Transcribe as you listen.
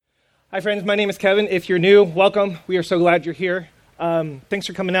Hi, friends. My name is Kevin. If you're new, welcome. We are so glad you're here. Thanks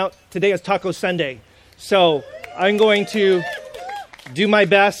for coming out. Today is Taco Sunday, so I'm going to do my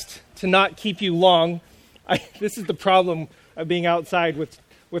best to not keep you long. This is the problem of being outside with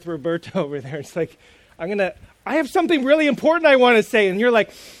Roberto over there. It's like, I have something really important I want to say, and you're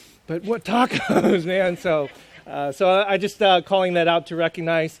like, but what tacos, man? So I just calling that out to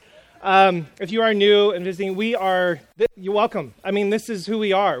recognize. If you are new and visiting, you're welcome. I mean, this is who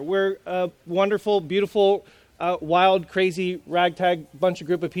we are. We're a wonderful, beautiful, wild, crazy, ragtag bunch of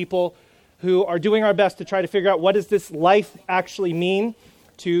group of people who are doing our best to try to figure out what does this life actually mean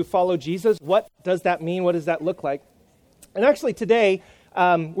to follow Jesus? What does that mean? What does that look like? And actually today,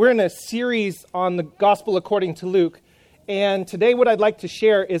 we're in a series on the Gospel according to Luke. And today what I'd like to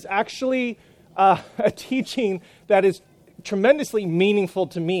share is actually a teaching that is tremendously meaningful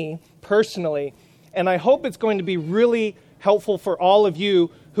to me personally, and I hope it's going to be really helpful for all of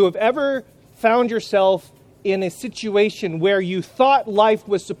you who have ever found yourself in a situation where you thought life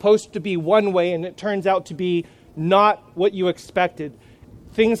was supposed to be one way and it turns out to be not what you expected.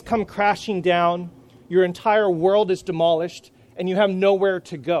 Things come crashing down, your entire world is demolished, and you have nowhere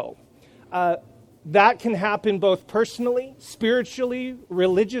to go. That can happen both personally, spiritually,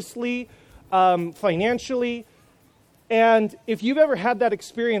 religiously, financially. And if you've ever had that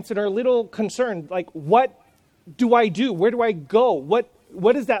experience and are a little concerned, like, what do I do? Where do I go? What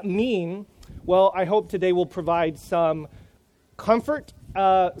does that mean? Well, I hope today will provide some comfort,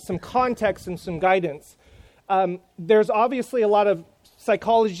 some context, and some guidance. There's obviously a lot of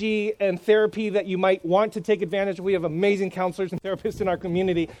psychology and therapy that you might want to take advantage of. We have amazing counselors and therapists in our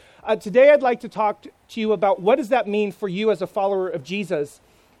community. Today I'd like to talk to you about what does that mean for you as a follower of Jesus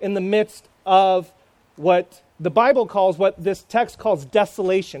in the midst of what the Bible calls, what this text calls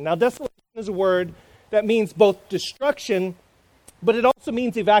desolation. Now, desolation is a word that means both destruction, but it also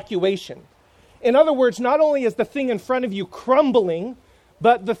means evacuation. In other words, not only is the thing in front of you crumbling,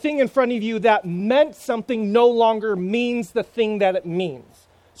 but the thing in front of you that meant something no longer means the thing that it means.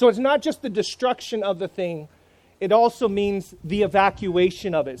 So it's not just the destruction of the thing, it also means the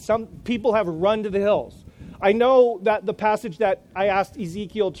evacuation of it. Some people have run to the hills. I know that the passage that I asked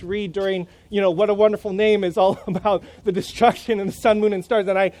Ezekiel to read during, What a Wonderful Name is all about the destruction and the sun, moon, and stars.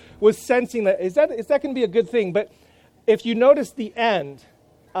 And I was sensing that, is that going to be a good thing? But if you notice the end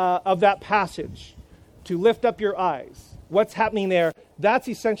of that passage, to lift up your eyes, what's happening there, that's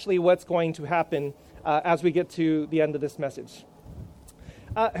essentially what's going to happen as we get to the end of this message.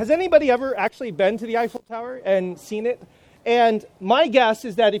 Has anybody ever actually been to the Eiffel Tower and seen it? And my guess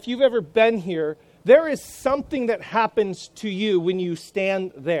is that if you've ever been here, there is something that happens to you when you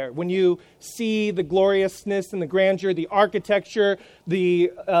stand there, when you see the gloriousness and the grandeur, the architecture,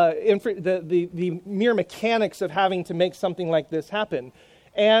 the mere mechanics of having to make something like this happen.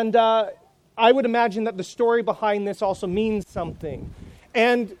 And I would imagine that the story behind this also means something.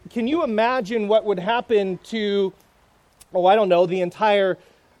 And can you imagine what would happen to, the entire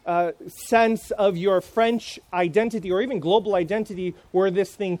sense of your French identity or even global identity were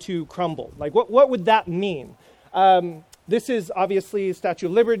this thing to crumble? Like, what would that mean? This is obviously Statue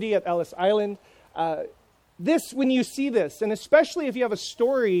of Liberty at Ellis Island. When you see this, and especially if you have a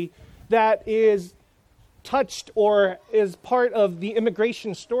story that is touched or is part of the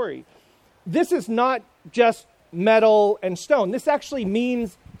immigration story, this is not just metal and stone. This actually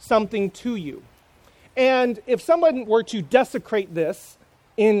means something to you. And if someone were to desecrate this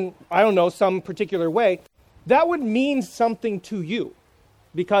in, some particular way, that would mean something to you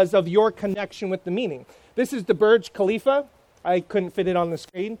because of your connection with the meaning. This is the Burj Khalifa. I couldn't fit it on the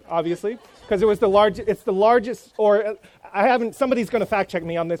screen, obviously, because it's the largest, somebody's going to fact check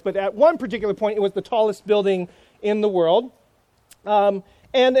me on this, but at one particular point, it was the tallest building in the world.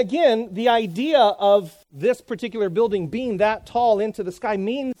 And again, the idea of this particular building being that tall into the sky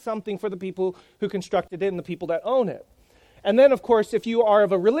means something for the people who constructed it and the people that own it. And then, of course, if you are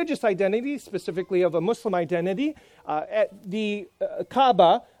of a religious identity, specifically of a Muslim identity, the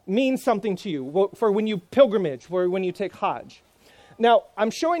Kaaba means something to you for when you pilgrimage, for when you take Hajj. Now, I'm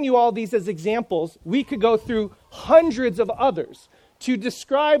showing you all these as examples. We could go through hundreds of others to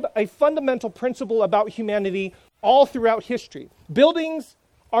describe a fundamental principle about humanity all throughout history. Buildings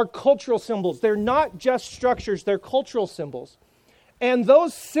are cultural symbols. They're not just structures, they're cultural symbols. And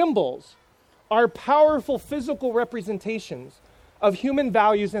those symbols are powerful physical representations of human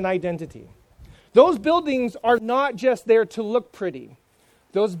values and identity. Those buildings are not just there to look pretty.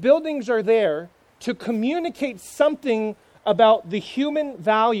 Those buildings are there to communicate something about the human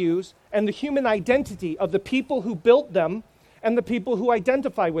values and the human identity of the people who built them and the people who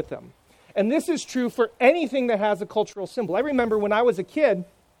identify with them. And this is true for anything that has a cultural symbol. I remember when I was a kid,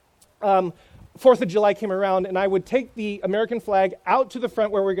 4th of July came around, and I would take the American flag out to the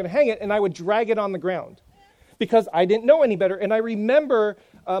front where we were going to hang it, and I would drag it on the ground because I didn't know any better. And I remember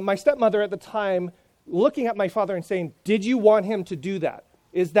my stepmother at the time looking at my father and saying, "Did you want him to do that?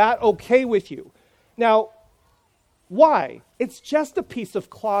 Is that okay with you?" Now, why? It's just a piece of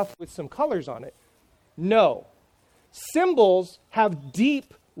cloth with some colors on it. No. Symbols have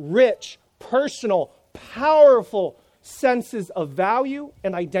deep, rich, personal, powerful senses of value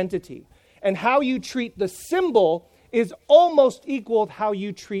and identity. And how you treat the symbol is almost equal to how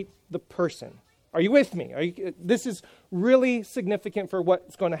you treat the person. Are you with me? This is really significant for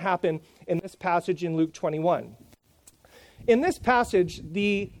what's going to happen in this passage in Luke 21. In this passage,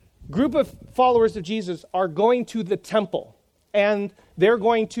 the group of followers of Jesus are going to the temple, and they're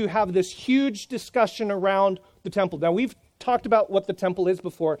going to have this huge discussion around the temple. Now, we've talked about what the temple is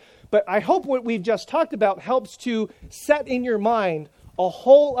before, but I hope what we've just talked about helps to set in your mind a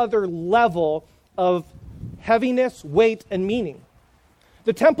whole other level of heaviness, weight, and meaning.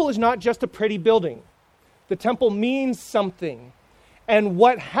 The temple is not just a pretty building. The temple means something. And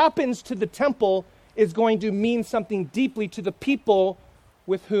what happens to the temple is going to mean something deeply to the people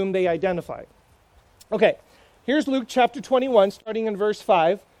with whom they identify. Okay, here's Luke chapter 21, starting in verse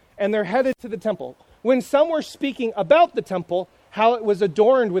 5, and they're headed to the temple. When some were speaking about the temple, how it was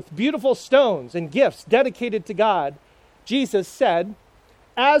adorned with beautiful stones and gifts dedicated to God, Jesus said,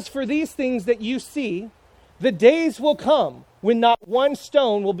 "As for these things that you see, the days will come when not one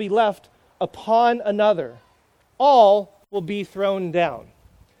stone will be left upon another. All will be thrown down."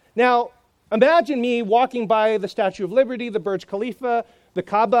 Now, imagine me walking by the Statue of Liberty, the Burj Khalifa, the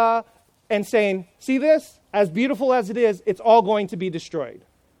Kaaba, and saying, "See this? As beautiful as it is, it's all going to be destroyed."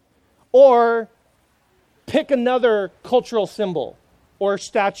 Or pick another cultural symbol or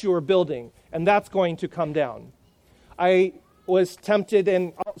statue or building, and that's going to come down. I was tempted,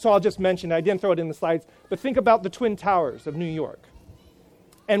 and so I'll just mention, I didn't throw it in the slides, but think about the Twin Towers of New York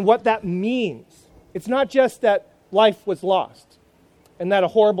and what that means. It's not just that life was lost and that a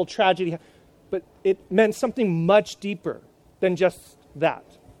horrible tragedy, but it meant something much deeper than just that.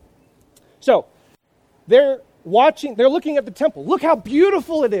 So they're looking at the temple. Look how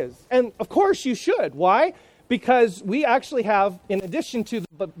beautiful it is. And of course you should. Why? Because we actually have, in addition to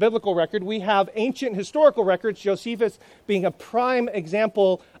the biblical record, we have ancient historical records, Josephus being a prime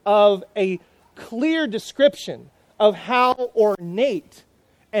example of a clear description of how ornate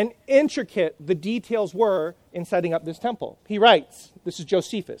and intricate the details were in setting up this temple. He writes, this is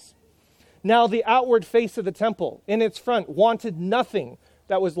Josephus, "Now the outward face of the temple in its front wanted nothing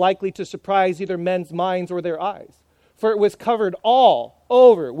that was likely to surprise either men's minds or their eyes, for it was covered all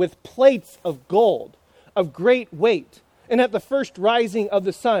over with plates of gold of great weight, and at the first rising of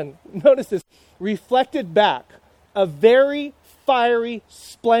the sun," notice this, "reflected back a very fiery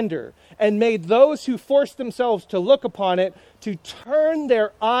splendor, and made those who forced themselves to look upon it to turn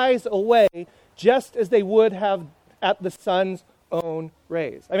their eyes away, just as they would have at the sun's own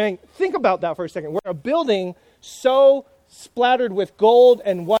rays." I mean, think about that for a second. We're a building so splattered with gold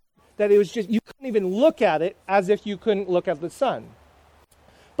and white that it was just, you couldn't even look at it as if you couldn't look at the sun.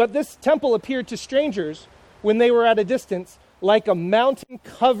 But this temple appeared to strangers when they were at a distance like a mountain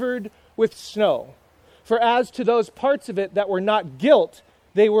covered with snow. For as to those parts of it that were not gilt,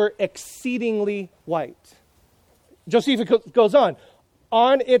 they were exceedingly white. Josephus goes on.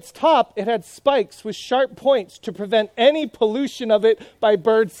 On its top, it had spikes with sharp points to prevent any pollution of it by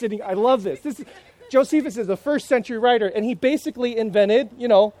birds sitting. I love this. Josephus is a first century writer, and he basically invented,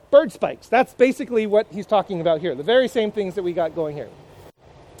 bird spikes. That's basically what he's talking about here. The very same things that we got going here.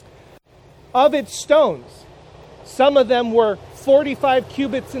 Of its stones, some of them were 45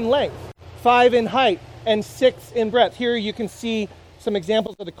 cubits in length, 5 in height, and 6 in breadth. Here you can see some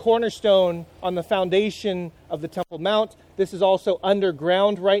examples of the cornerstone on the foundation of the Temple Mount. This is also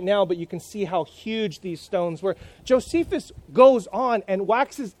underground right now, but you can see how huge these stones were. Josephus goes on and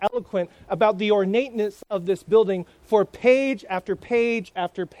waxes eloquent about the ornateness of this building for page after page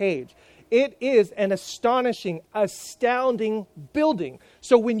after page. It is an astonishing, astounding building.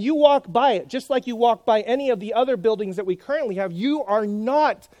 So when you walk by it, just like you walk by any of the other buildings that we currently have, you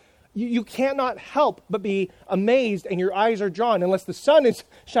cannot help but be amazed, and your eyes are drawn unless the sun is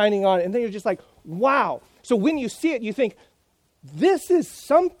shining on it. And then you're just like, wow. So when you see it, you think, this is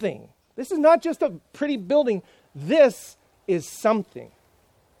something. This is not just a pretty building. This is something.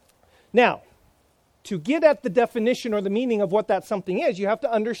 Now, to get at the definition or the meaning of what that something is, you have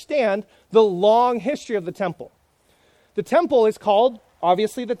to understand the long history of the temple. The temple is called,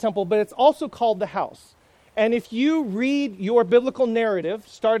 obviously, the temple, but it's also called the house. And if you read your biblical narrative,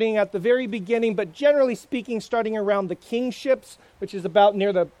 starting at the very beginning, but generally speaking, starting around the kingships, which is about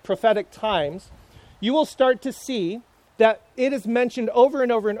near the prophetic times, you will start to see that it is mentioned over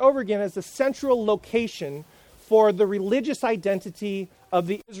and over and over again as a central location for the religious identity of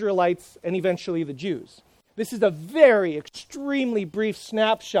the Israelites and eventually the Jews. This is a very extremely brief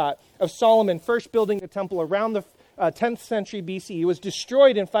snapshot of Solomon first building the temple around the 10th century BC. It was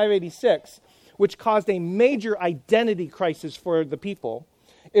destroyed in 586, which caused a major identity crisis for the people.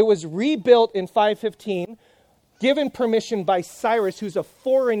 It was rebuilt in 515, given permission by Cyrus, who's a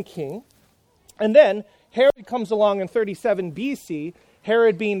foreign king. And then Herod comes along in 37 BC,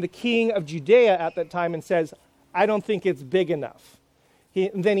 Herod being the king of Judea at that time, and says, I don't think it's big enough.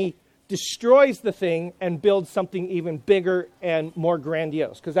 Then he destroys the thing and builds something even bigger and more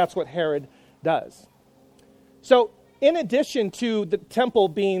grandiose, because that's what Herod does. So in addition to the temple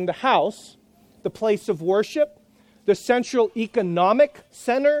being the house, the place of worship, the central economic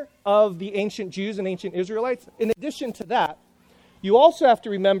center of the ancient Jews and ancient Israelites, in addition to that, you also have to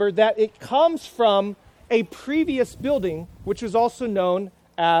remember that it comes from a previous building, which was also known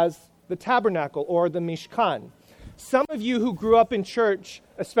as the tabernacle or the Mishkan. Some of you who grew up in church,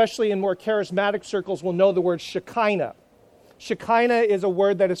 especially in more charismatic circles, will know the word Shekinah. Shekinah is a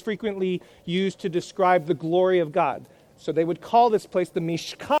word that is frequently used to describe the glory of God. So they would call this place the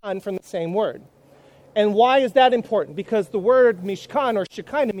Mishkan from the same word. And why is that important? Because the word Mishkan or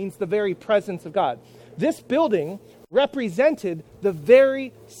Shekinah means the very presence of God. This building represented the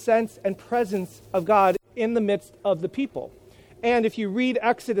very sense and presence of God in the midst of the people. And if you read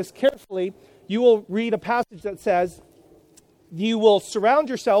Exodus carefully, you will read a passage that says, you will surround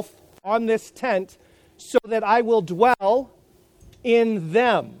yourself on this tent so that I will dwell in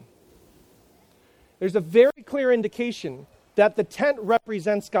them. There's a very clear indication that the tent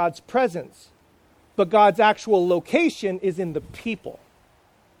represents God's presence, but God's actual location is in the people.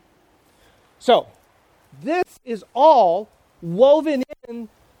 So, this is all woven in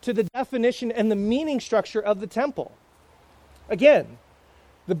to the definition and the meaning structure of the temple. Again,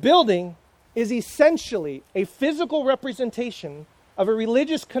 the building is essentially a physical representation of a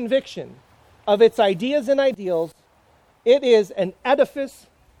religious conviction of its ideas and ideals. It is an edifice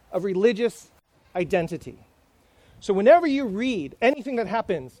of religious identity. So whenever you read anything that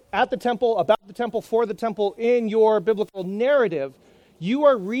happens at the temple, about the temple, for the temple, in your biblical narrative, you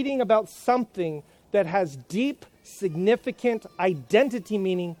are reading about something that has deep, significant identity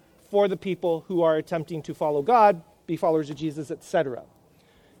meaning for the people who are attempting to follow God, be followers of Jesus, etc.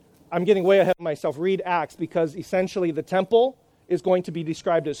 I'm getting way ahead of myself. Read Acts, because essentially the temple is going to be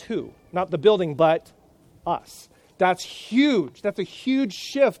described as who? Not the building, but us. That's huge. That's a huge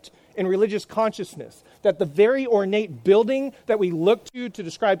shift in religious consciousness, that the very ornate building that we look to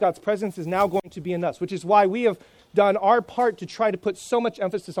describe God's presence is now going to be in us, which is why we have done our part to try to put so much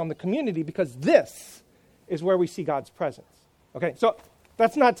emphasis on the community, because this is where we see God's presence. Okay, so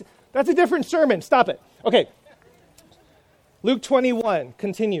that's a different sermon. Stop it. Okay. Luke 21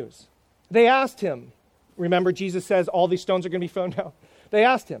 continues. They asked him, remember Jesus says all these stones are going to be thrown down. They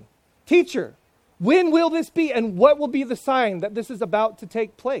asked him, Teacher, when will this be, and what will be the sign that this is about to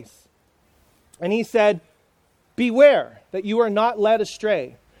take place? And he said, Beware that you are not led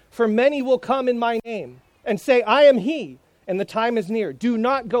astray, for many will come in my name and say, I am he, and the time is near. Do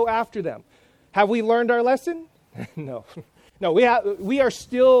not go after them. Have we learned our lesson? No. No, we are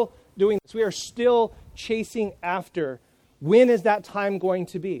still doing this. We are still chasing after. When is that time going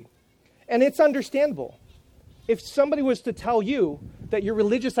to be? And it's understandable. If somebody was to tell you that your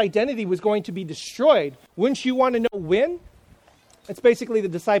religious identity was going to be destroyed, wouldn't you want to know when? It's basically the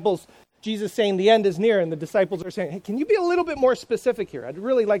disciples, Jesus saying the end is near, and the disciples are saying, hey, can you be a little bit more specific here? I'd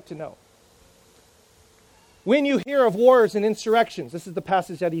really like to know. When you hear of wars and insurrections, this is the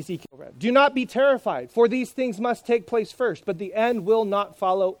passage that Ezekiel read, do not be terrified, for these things must take place first, but the end will not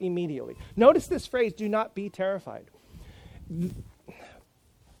follow immediately. Notice this phrase, do not be terrified.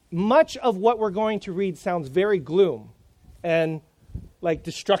 Much of what we're going to read sounds very gloom and like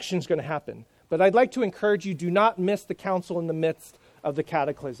destruction's going to happen. But I'd like to encourage you, do not miss the counsel in the midst of the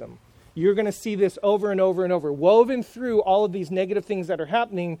cataclysm. You're going to see this over and over and over. Woven through all of these negative things that are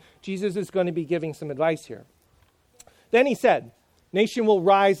happening, Jesus is going to be giving some advice here. Then he said, nation will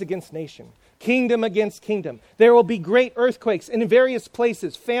rise against nation, kingdom against kingdom. There will be great earthquakes in various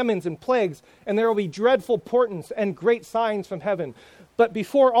places, famines and plagues, and there will be dreadful portents and great signs from heaven. But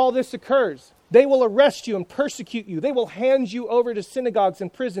before all this occurs, they will arrest you and persecute you. They will hand you over to synagogues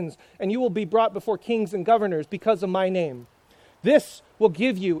and prisons, and you will be brought before kings and governors because of my name. This will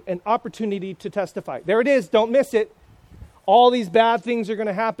give you an opportunity to testify. There it is. Don't miss it. All these bad things are going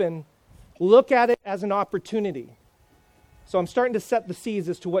to happen. Look at it as an opportunity. So I'm starting to set the seeds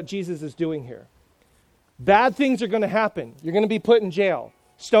as to what Jesus is doing here. Bad things are going to happen. You're going to be put in jail.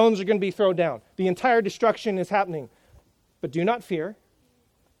 Stones are going to be thrown down. The entire destruction is happening. But do not fear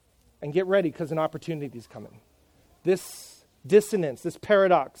and get ready because an opportunity is coming. This dissonance, this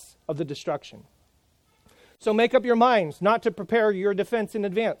paradox of the destruction. So make up your minds not to prepare your defense in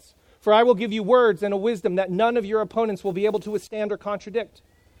advance. For I will give you words and a wisdom that none of your opponents will be able to withstand or contradict.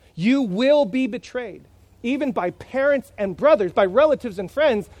 You will be betrayed, even by parents and brothers, by relatives and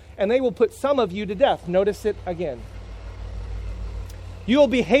friends, and they will put some of you to death. Notice it again. You will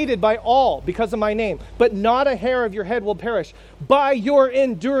be hated by all because of my name, but not a hair of your head will perish. By your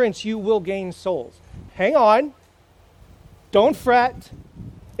endurance you will gain souls. Hang on. Don't fret.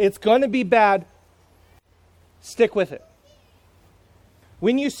 It's going to be bad. Stick with it.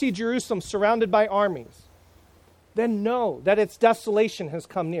 When you see Jerusalem surrounded by armies, then know that its desolation has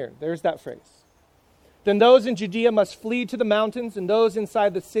come near. There's that phrase. Then those in Judea must flee to the mountains, and those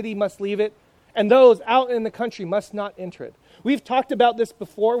inside the city must leave it, and those out in the country must not enter it. We've talked about this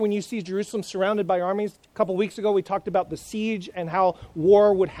before when you see Jerusalem surrounded by armies. A couple weeks ago, we talked about the siege and how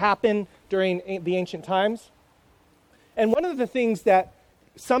war would happen during the ancient times. And one of the things that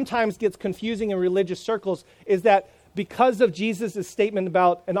sometimes gets confusing in religious circles is that because of Jesus' statement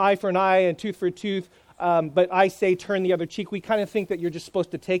about an eye for an eye and tooth for a tooth, but I say turn the other cheek, we kind of think that you're just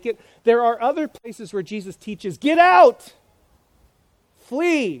supposed to take it. There are other places where Jesus teaches, get out,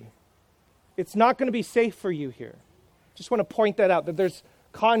 flee. It's not going to be safe for you here. Just want to point that out, that there's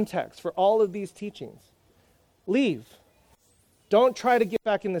context for all of these teachings. Leave. Don't try to get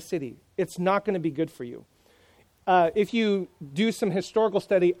back in the city. It's not going to be good for you. If you do some historical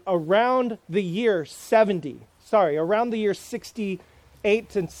study, around the year 68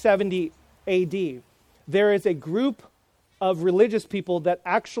 to 70 AD, there is a group of religious people that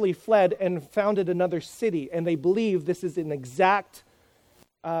actually fled and founded another city, and they believe this is an exact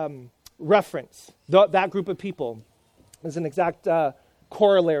reference. That group of people is an exact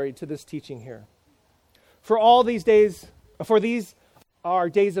corollary to this teaching here. For these are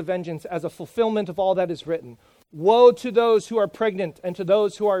days of vengeance as a fulfillment of all that is written. Woe to those who are pregnant and to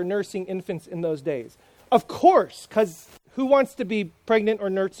those who are nursing infants in those days. Of course, because who wants to be pregnant or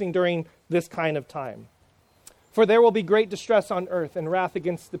nursing during this kind of time? For there will be great distress on earth and wrath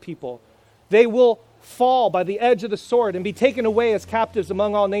against the people. They will fall by the edge of the sword and be taken away as captives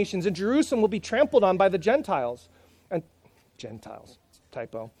among all nations. And Jerusalem will be trampled on by the Gentiles.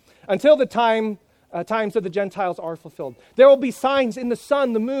 Until the times of the Gentiles are fulfilled. There will be signs in the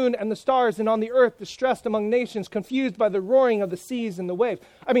sun, the moon, and the stars, and on the earth distressed among nations, confused by the roaring of the seas and the waves.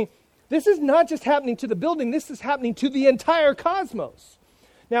 I mean, this is not just happening to the building, this is happening to the entire cosmos.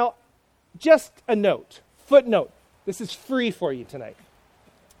 Now, just a note, footnote, this is free for you tonight.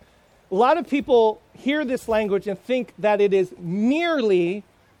 A lot of people hear this language and think that it is merely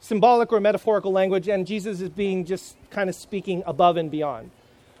symbolic or metaphorical language, and Jesus is being just kind of speaking above and beyond.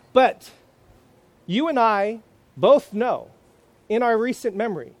 But you and I both know, in our recent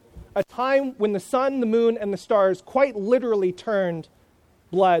memory, a time when the sun, the moon, and the stars quite literally turned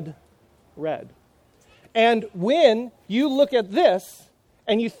blood red. And when you look at this,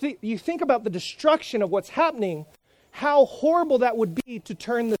 and you think about the destruction of what's happening, how horrible that would be to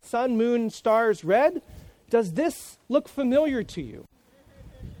turn the sun, moon, stars red, does this look familiar to you?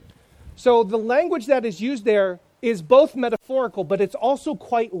 So the language that is used there is both metaphorical, but it's also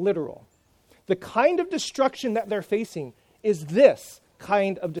quite literal. The kind of destruction that they're facing is this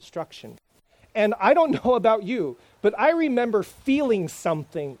kind of destruction. And I don't know about you, but I remember feeling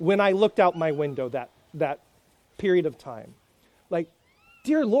something when I looked out my window that period of time. Like,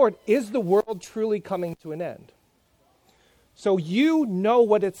 dear Lord, is the world truly coming to an end? So you know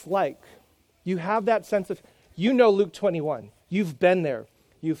what it's like. You have that sense of, you know Luke 21. You've been there.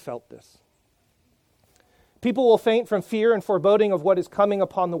 You've felt this. People will faint from fear and foreboding of what is coming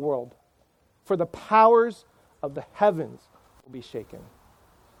upon the world. For the powers of the heavens will be shaken.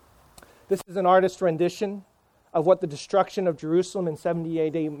 This is an artist's rendition of what the destruction of Jerusalem in 70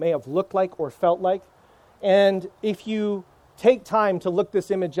 AD may have looked like or felt like. And if you take time to look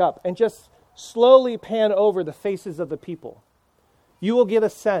this image up and just slowly pan over the faces of the people, you will get a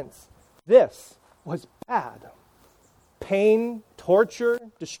sense this was bad. Pain, torture,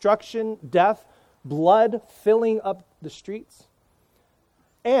 destruction, death, blood filling up the streets.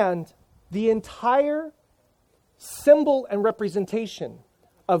 And the entire symbol and representation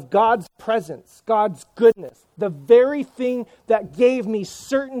of God's presence, God's goodness, the very thing that gave me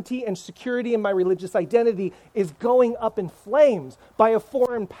certainty and security in my religious identity is going up in flames by a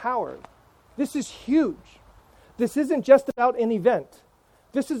foreign power. This is huge. This isn't just about an event.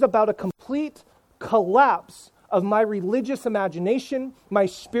 This is about a complete collapse of my religious imagination, my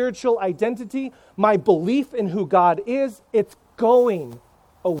spiritual identity, my belief in who God is. It's going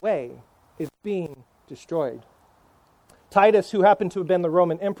away. It's being destroyed. Titus, who happened to have been the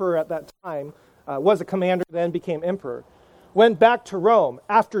Roman emperor at that time, was a commander, then became emperor, went back to Rome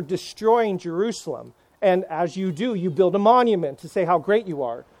after destroying Jerusalem. And as you do, you build a monument to say how great you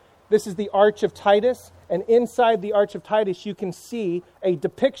are. This is the Arch of Titus, and inside the Arch of Titus, you can see a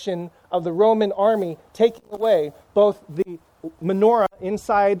depiction of the Roman army taking away both the menorah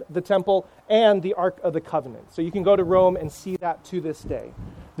inside the temple and the Ark of the Covenant. So you can go to Rome and see that to this day.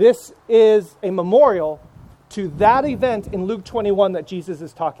 This is a memorial to that event in Luke 21 that Jesus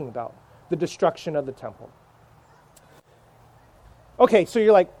is talking about, the destruction of the temple. Okay, so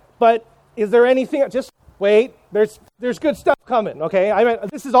you're like, but is there anything? Just wait. There's good stuff coming, okay? I mean,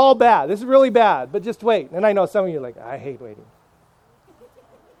 this is all bad. This is really bad, but just wait. And I know some of you are like, I hate waiting.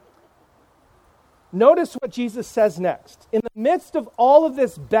 Notice what Jesus says next. In the midst of all of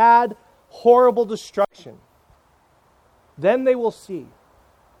this bad, horrible destruction, then they will see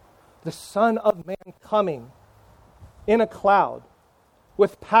the Son of Man coming in a cloud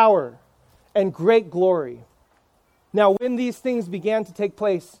with power and great glory. Now, when these things began to take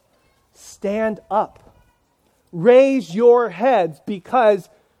place, stand up. Raise your heads, because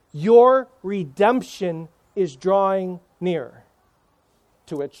your redemption is drawing near.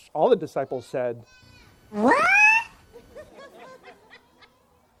 To which all the disciples said, "What?"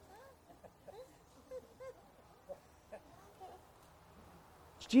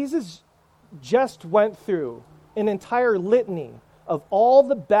 Jesus just went through an entire litany of all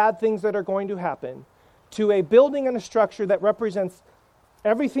the bad things that are going to happen to a building and a structure that represents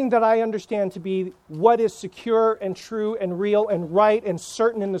everything that I understand to be what is secure and true and real and right and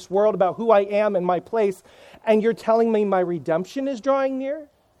certain in this world about who I am and my place, and you're telling me my redemption is drawing near?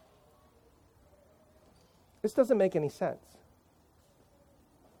 This doesn't make any sense.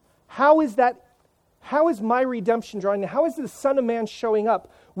 How is my redemption drawing near? How is the Son of Man showing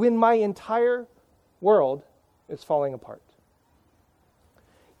up when my entire world is falling apart?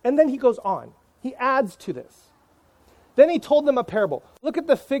 And then he goes on. He adds to this. Then he told them a parable. Look at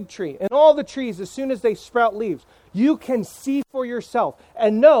the fig tree and all the trees as soon as they sprout leaves. You can see for yourself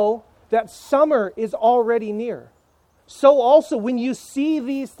and know that summer is already near. So also when you see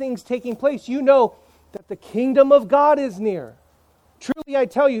these things taking place, you know that the kingdom of God is near. Truly I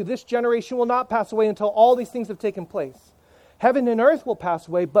tell you, this generation will not pass away until all these things have taken place. Heaven and earth will pass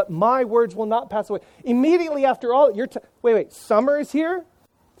away, but my words will not pass away. Immediately after all, wait, summer is here?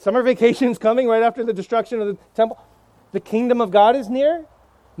 Summer vacation's coming right after the destruction of the temple? The kingdom of God is near?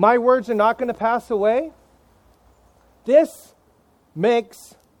 My words are not going to pass away? This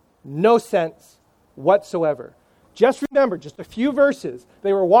makes no sense whatsoever. Just remember, just a few verses,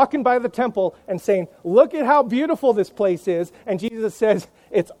 they were walking by the temple and saying, look at how beautiful this place is. And Jesus says,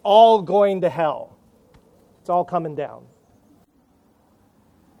 it's all going to hell. It's all coming down.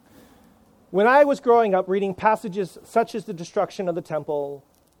 When I was growing up reading passages such as the destruction of the temple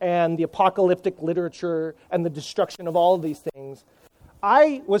and the apocalyptic literature and the destruction of all of these things,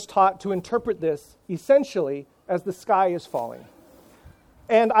 I was taught to interpret this essentially as the sky is falling.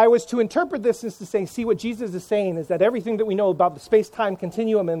 And I was to interpret this as to say, see, what Jesus is saying is that everything that we know about the space-time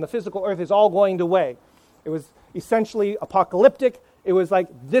continuum and the physical earth is all going away. It was essentially apocalyptic. It was like,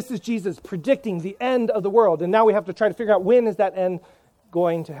 this is Jesus predicting the end of the world. And now we have to try to figure out, when is that end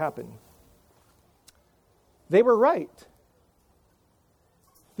going to happen? They were right.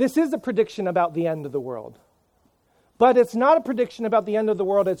 This is a prediction about the end of the world. But it's not a prediction about the end of the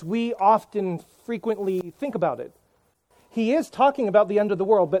world as we often frequently think about it. He is talking about the end of the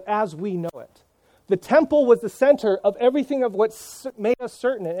world, but as we know it. The temple was the center of everything of what made us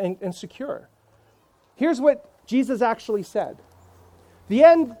certain and secure. Here's what Jesus actually said. The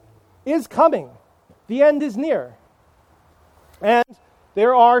end is coming. The end is near. And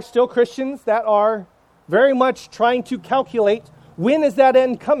there are still Christians that are very much trying to calculate, when is that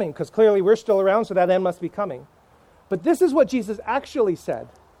end coming? Because clearly we're still around, so that end must be coming. But this is what Jesus actually said.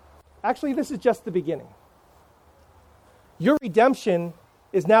 Actually, this is just the beginning. Your redemption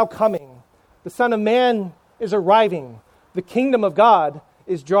is now coming. The Son of Man is arriving. The kingdom of God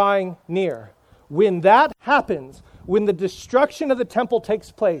is drawing near. When that happens, when the destruction of the temple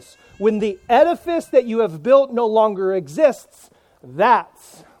takes place, when the edifice that you have built no longer exists,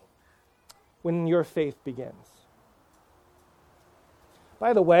 that's when your faith begins.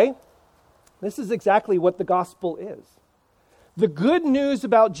 By the way, this is exactly what the gospel is. The good news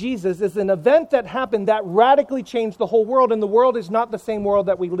about Jesus is an event that happened that radically changed the whole world, and the world is not the same world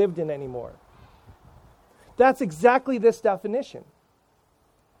that we lived in anymore. That's exactly this definition.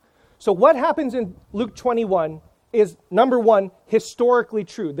 So what happens in Luke 21 is, number one, historically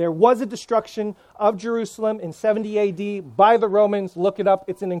true. There was a destruction of Jerusalem in 70 AD by the Romans. Look it up.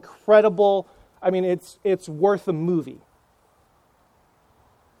 It's an incredible, it's worth a movie.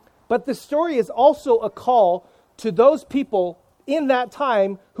 But the story is also a call to those people in that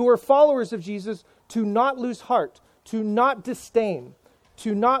time who were followers of Jesus to not lose heart, to not disdain,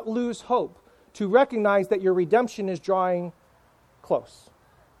 to not lose hope, to recognize that your redemption is drawing close.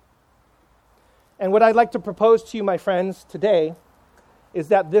 And what I'd like to propose to you, my friends, today is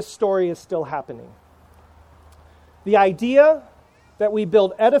that this story is still happening. The idea that we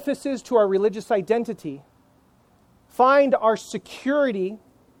build edifices to our religious identity, find our security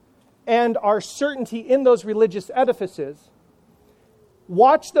and our certainty in those religious edifices,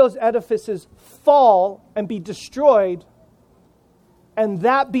 watch those edifices fall and be destroyed, and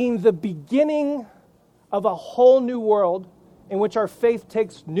that being the beginning of a whole new world in which our faith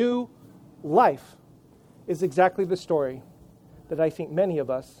takes new life, is exactly the story that I think many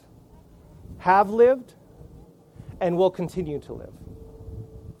of us have lived and will continue to live.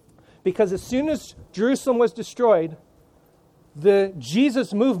 Because as soon as Jerusalem was destroyed, the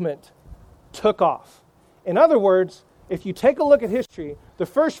Jesus movement took off. In other words, if you take a look at history, the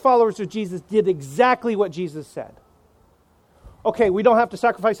first followers of Jesus did exactly what Jesus said. Okay, we don't have to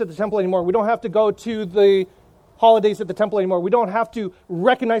sacrifice at the temple anymore. We don't have to go to the holidays at the temple anymore. We don't have to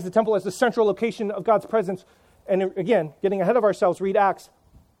recognize the temple as the central location of God's presence. And again, getting ahead of ourselves, read Acts.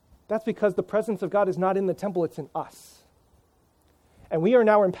 That's because the presence of God is not in the temple, it's in us. And we are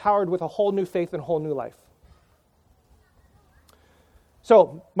now empowered with a whole new faith and a whole new life.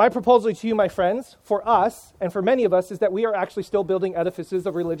 So, my proposal to you, my friends, for us, and for many of us, is that we are actually still building edifices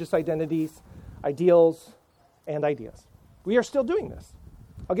of religious identities, ideals, and ideas. We are still doing this.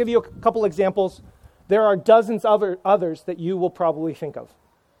 I'll give you a couple examples. There are dozens of others that you will probably think of.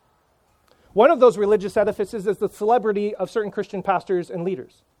 One of those religious edifices is the celebrity of certain Christian pastors and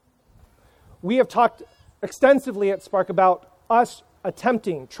leaders. We have talked extensively at Spark about us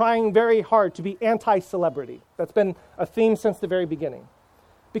trying very hard to be anti-celebrity. That's been a theme since the very beginning.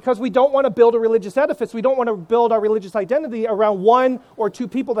 Because we don't want to build a religious edifice. We don't want to build our religious identity around one or two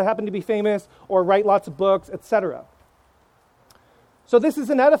people that happen to be famous or write lots of books, etc. So this is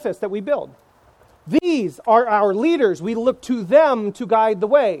an edifice that we build. These are our leaders. We look to them to guide the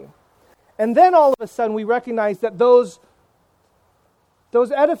way. And then all of a sudden we recognize that those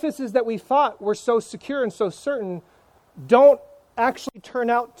edifices that we thought were so secure and so certain don't actually turn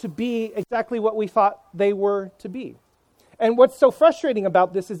out to be exactly what we thought they were to be. And what's so frustrating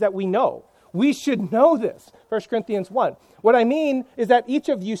about this is that we know. We should know this. 1 Corinthians 1. What I mean is that each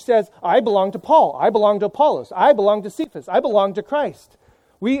of you says, I belong to Paul, I belong to Apollos, I belong to Cephas, I belong to Christ.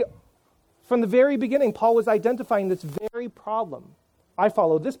 From the very beginning, Paul was identifying this very problem. I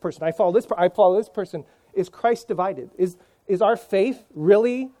follow this person, I follow this person. Is Christ divided? Is our faith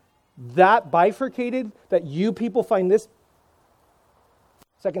really that bifurcated that you people find this?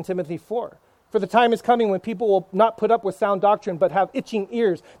 2 Timothy 4. For the time is coming when people will not put up with sound doctrine, but have itching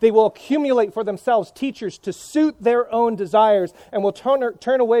ears. They will accumulate for themselves teachers to suit their own desires, and will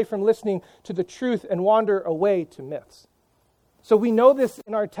turn away from listening to the truth and wander away to myths. So we know this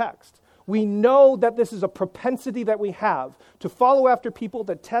in our text. We know that this is a propensity that we have to follow after people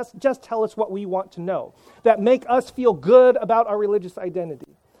that just tell us what we want to know, that make us feel good about our religious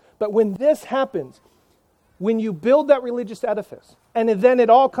identity. But when this happens, when you build that religious edifice, and then it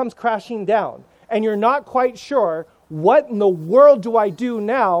all comes crashing down, and you're not quite sure, what in the world do I do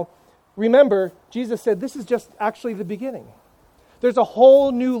now? Remember, Jesus said, this is just actually the beginning. There's a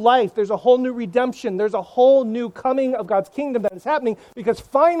whole new life. There's a whole new redemption. There's a whole new coming of God's kingdom that is happening because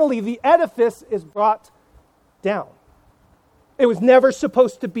finally the edifice is brought down. It was never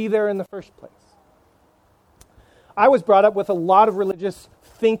supposed to be there in the first place. I was brought up with a lot of religious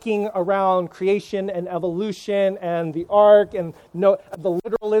thinking around creation and evolution and the ark and the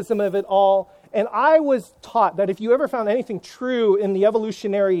literalism of it all. And I was taught that if you ever found anything true in the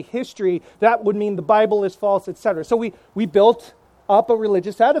evolutionary history, that would mean the Bible is false, etc. So we built up a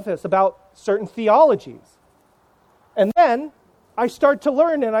religious edifice about certain theologies. And then I start to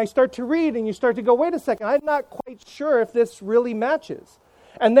learn and I start to read and you start to go, wait a second, I'm not quite sure if this really matches.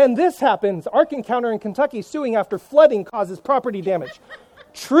 And then this happens. Ark Encounter in Kentucky suing after flooding causes property damage.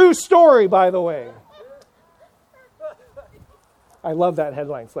 True story, by the way. I love that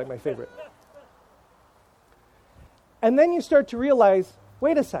headline. It's like my favorite. And then you start to realize,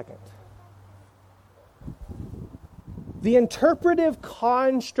 wait a second. The interpretive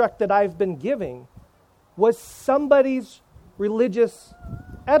construct that I've been giving was somebody's religious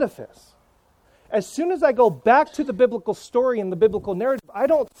edifice. as soon as I go back to the biblical story and the biblical narrative, I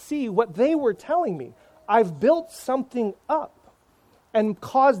don't see what they were telling me. I've built something up and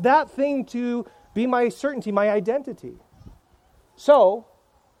caused that thing to be my certainty, my identity. So,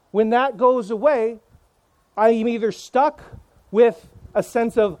 when that goes away, I am either stuck with a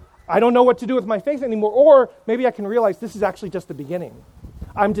sense of, I don't know what to do with my faith anymore, or maybe I can realize this is actually just the beginning.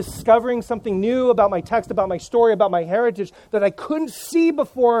 I'm discovering something new about my text, about my story, about my heritage that I couldn't see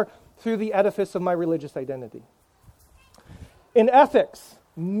before through the edifice of my religious identity. In ethics,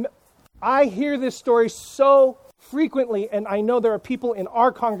 I hear this story so frequently, and I know there are people in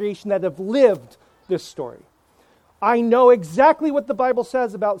our congregation that have lived this story. I know exactly what the Bible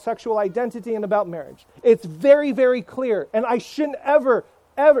says about sexual identity and about marriage. It's very, very clear, and I shouldn't ever,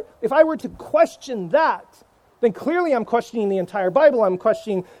 if I were to question that, then clearly I'm questioning the entire Bible. I'm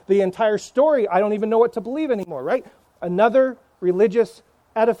questioning the entire story. I don't even know what to believe anymore, right? Another religious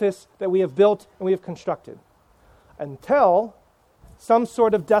edifice that we have built and we have constructed until some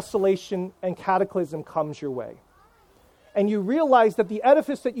sort of desolation and cataclysm comes your way. And you realize that the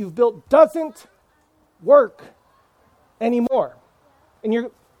edifice that you've built doesn't work anymore. And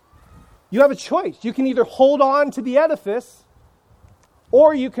you have a choice. You can either hold on to the edifice,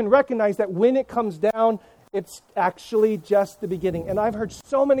 or you can recognize that when it comes down, it's actually just the beginning. And I've heard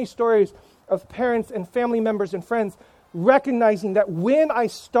so many stories of parents and family members and friends recognizing that when I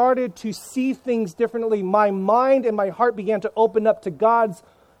started to see things differently, my mind and my heart began to open up to God's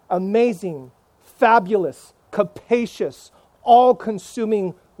amazing, fabulous, capacious,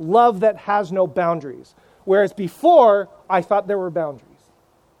 all-consuming love that has no boundaries. Whereas before, I thought there were boundaries.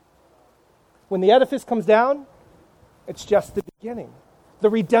 When the edifice comes down, it's just the beginning. The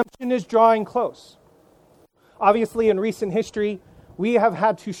redemption is drawing close. Obviously, in recent history, we have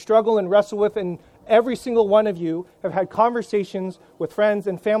had to struggle and wrestle with, and every single one of you have had conversations with friends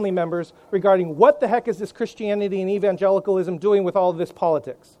and family members regarding what the heck is this Christianity and evangelicalism doing with all of this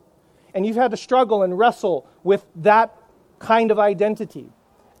politics. And you've had to struggle and wrestle with that kind of identity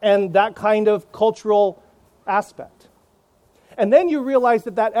and that kind of cultural aspect. And then you realize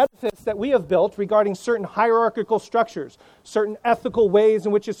that that edifice that we have built regarding certain hierarchical structures, certain ethical ways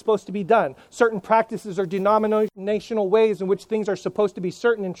in which it's supposed to be done, certain practices or denominational ways in which things are supposed to be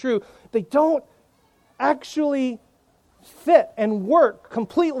certain and true, they don't actually fit and work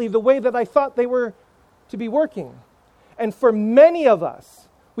completely the way that I thought they were to be working. And for many of us,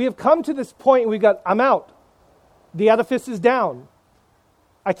 we have come to this point and we've got, I'm out. The edifice is down.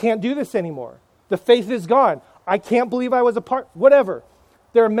 I can't do this anymore. The faith is gone. I can't believe I was a part, whatever.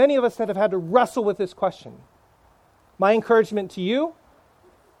 There are many of us that have had to wrestle with this question. My encouragement to you,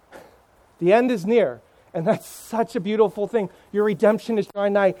 the end is near. And that's such a beautiful thing. Your redemption is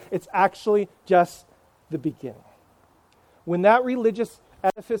drawing nigh. It's actually just the beginning. When that religious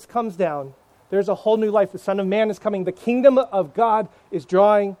edifice comes down, there's a whole new life. The Son of Man is coming. The kingdom of God is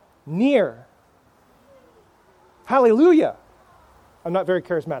drawing near. Hallelujah. I'm not very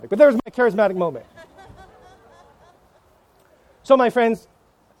charismatic, but there's my charismatic moment. So, my friends,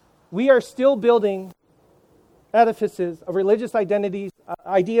 we are still building edifices of religious identities,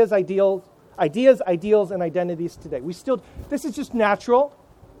 ideas, ideals, and identities today. This is just natural.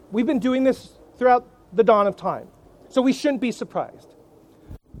 We've been doing this throughout the dawn of time. So we shouldn't be surprised.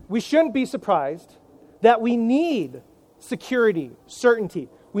 We shouldn't be surprised that we need security, certainty.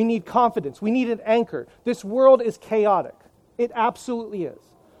 We need confidence. We need an anchor. This world is chaotic. It absolutely is.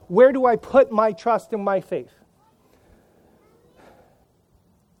 Where do I put my trust and my faith?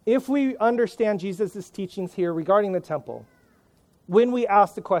 If we understand Jesus' teachings here regarding the temple, when we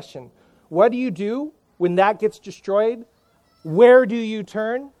ask the question, what do you do when that gets destroyed? Where do you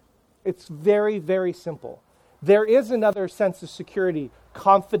turn? It's very, very simple. There is another sense of security,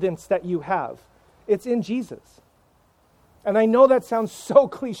 confidence that you have. It's in Jesus. And I know that sounds so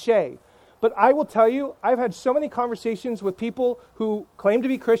cliche, but I will tell you, I've had so many conversations with people who claim to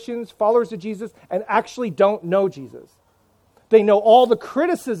be Christians, followers of Jesus, and actually don't know Jesus. They know all the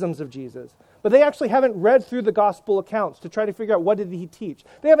criticisms of Jesus, but they actually haven't read through the gospel accounts to try to figure out what did he teach.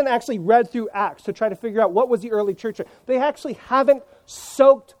 They haven't actually read through Acts to try to figure out what was the early church. They actually haven't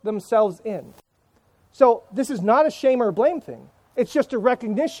soaked themselves in. So this is not a shame or a blame thing. It's just a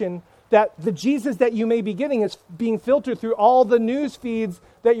recognition that the Jesus that you may be getting is being filtered through all the news feeds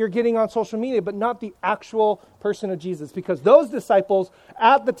that you're getting on social media, but not the actual person of Jesus. Because those disciples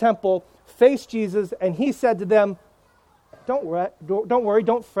at the temple faced Jesus, and he said to them, don't worry,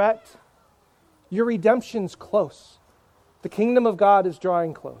 don't fret. Your redemption's close. The kingdom of God is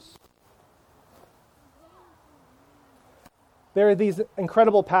drawing close. There are these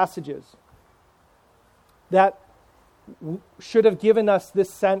incredible passages that should have given us this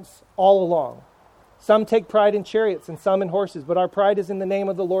sense all along. Some take pride in chariots and some in horses, but our pride is in the name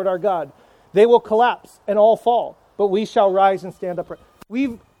of the Lord our God. They will collapse and all fall, but we shall rise and stand upright.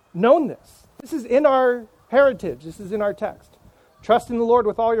 We've known this. This is in our heritage. This is in our text. Trust in the Lord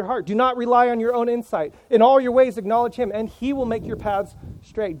with all your heart. Do not rely on your own insight. In all your ways acknowledge him, and he will make your paths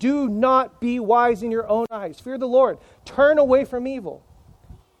straight. Do not be wise in your own eyes. Fear the Lord. Turn away from evil.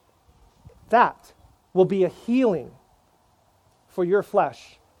 That will be a healing for your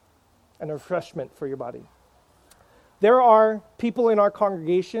flesh and a refreshment for your body. There are people in our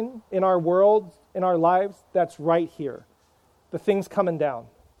congregation, in our world, in our lives, that's right here. The thing's coming down.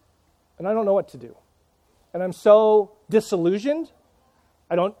 And I don't know what to do. And I'm so disillusioned.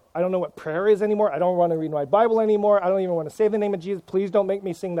 I don't know what prayer is anymore. I don't want to read my Bible anymore. I don't even want to say the name of Jesus. Please don't make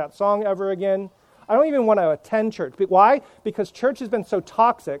me sing that song ever again. I don't even want to attend church. But why? Because church has been so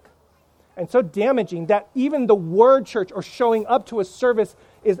toxic and so damaging that even the word church or showing up to a service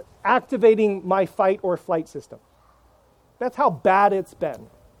is activating my fight or flight system. That's how bad it's been.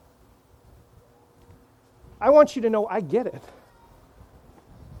 I want you to know I get it.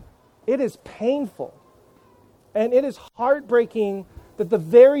 It is painful. And it is heartbreaking that the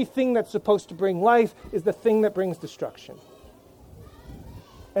very thing that's supposed to bring life is the thing that brings destruction.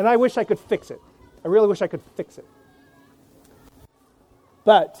 And I wish I could fix it. I really wish I could fix it.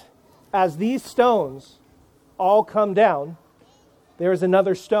 But as these stones all come down, there is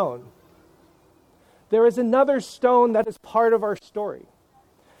another stone. There is another stone that is part of our story.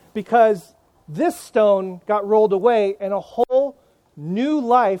 Because this stone got rolled away and a whole new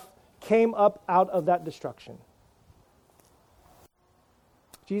life came up out of that destruction.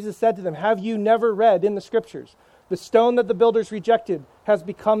 Jesus said to them, have you never read in the scriptures, the stone that the builders rejected has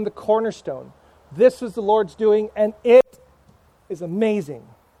become the cornerstone. This was the Lord's doing, and it is amazing.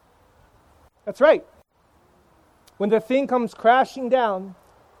 That's right. When the thing comes crashing down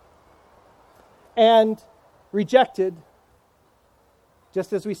and rejected,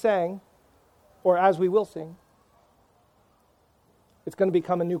 just as we sang, or as we will sing, it's going to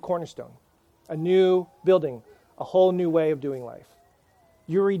become a new cornerstone, a new building, a whole new way of doing life.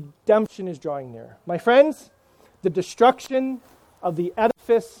 Your redemption is drawing near. My friends, the destruction of the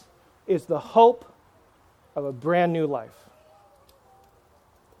edifice is the hope of a brand new life.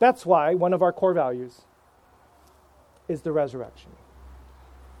 That's why one of our core values is the resurrection.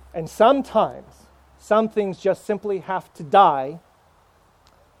 And sometimes, some things just simply have to die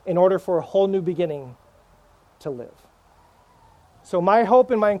in order for a whole new beginning to live. So my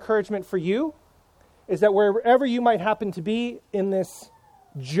hope and my encouragement for you is that wherever you might happen to be in this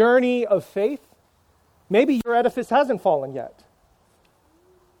journey of faith, maybe your edifice hasn't fallen yet.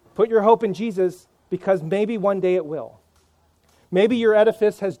 Put your hope in Jesus because maybe one day it will. Maybe your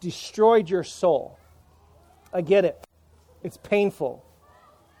edifice has destroyed your soul. I get it. It's painful.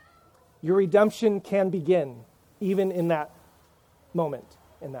 Your redemption can begin even in that moment,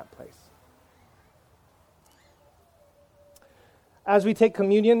 in that place. As we take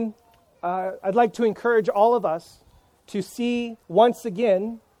communion, I'd like to encourage all of us to see once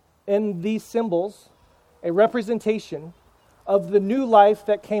again in these symbols a representation of the new life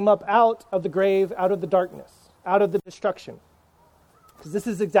that came up out of the grave, out of the darkness, out of the destruction. Because this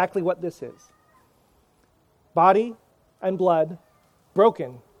is exactly what this is. Body and blood,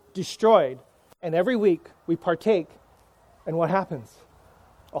 broken, destroyed, and every week we partake, and what happens?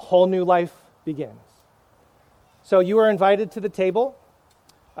 A whole new life begins. So you are invited to the table.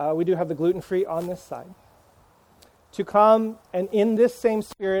 We do have the gluten-free on this side. To come and in this same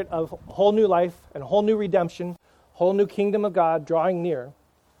spirit of whole new life and whole new redemption, whole new kingdom of God drawing near,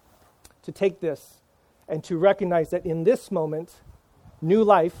 to take this and to recognize that in this moment, new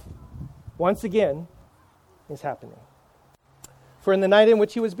life, once again, is happening. For in the night in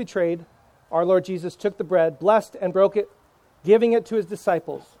which he was betrayed, our Lord Jesus took the bread, blessed and broke it, giving it to his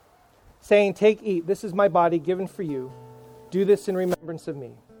disciples, saying, take, eat, this is my body given for you. Do this in remembrance of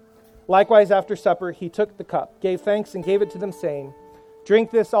me. Likewise, after supper, he took the cup, gave thanks, and gave it to them, saying,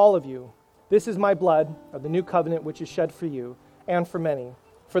 drink this, all of you. This is my blood of the new covenant, which is shed for you and for many,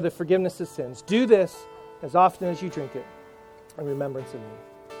 for the forgiveness of sins. Do this as often as you drink it in remembrance of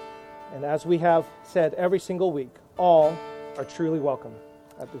me. And as we have said every single week, all are truly welcome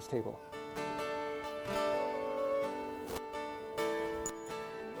at this table.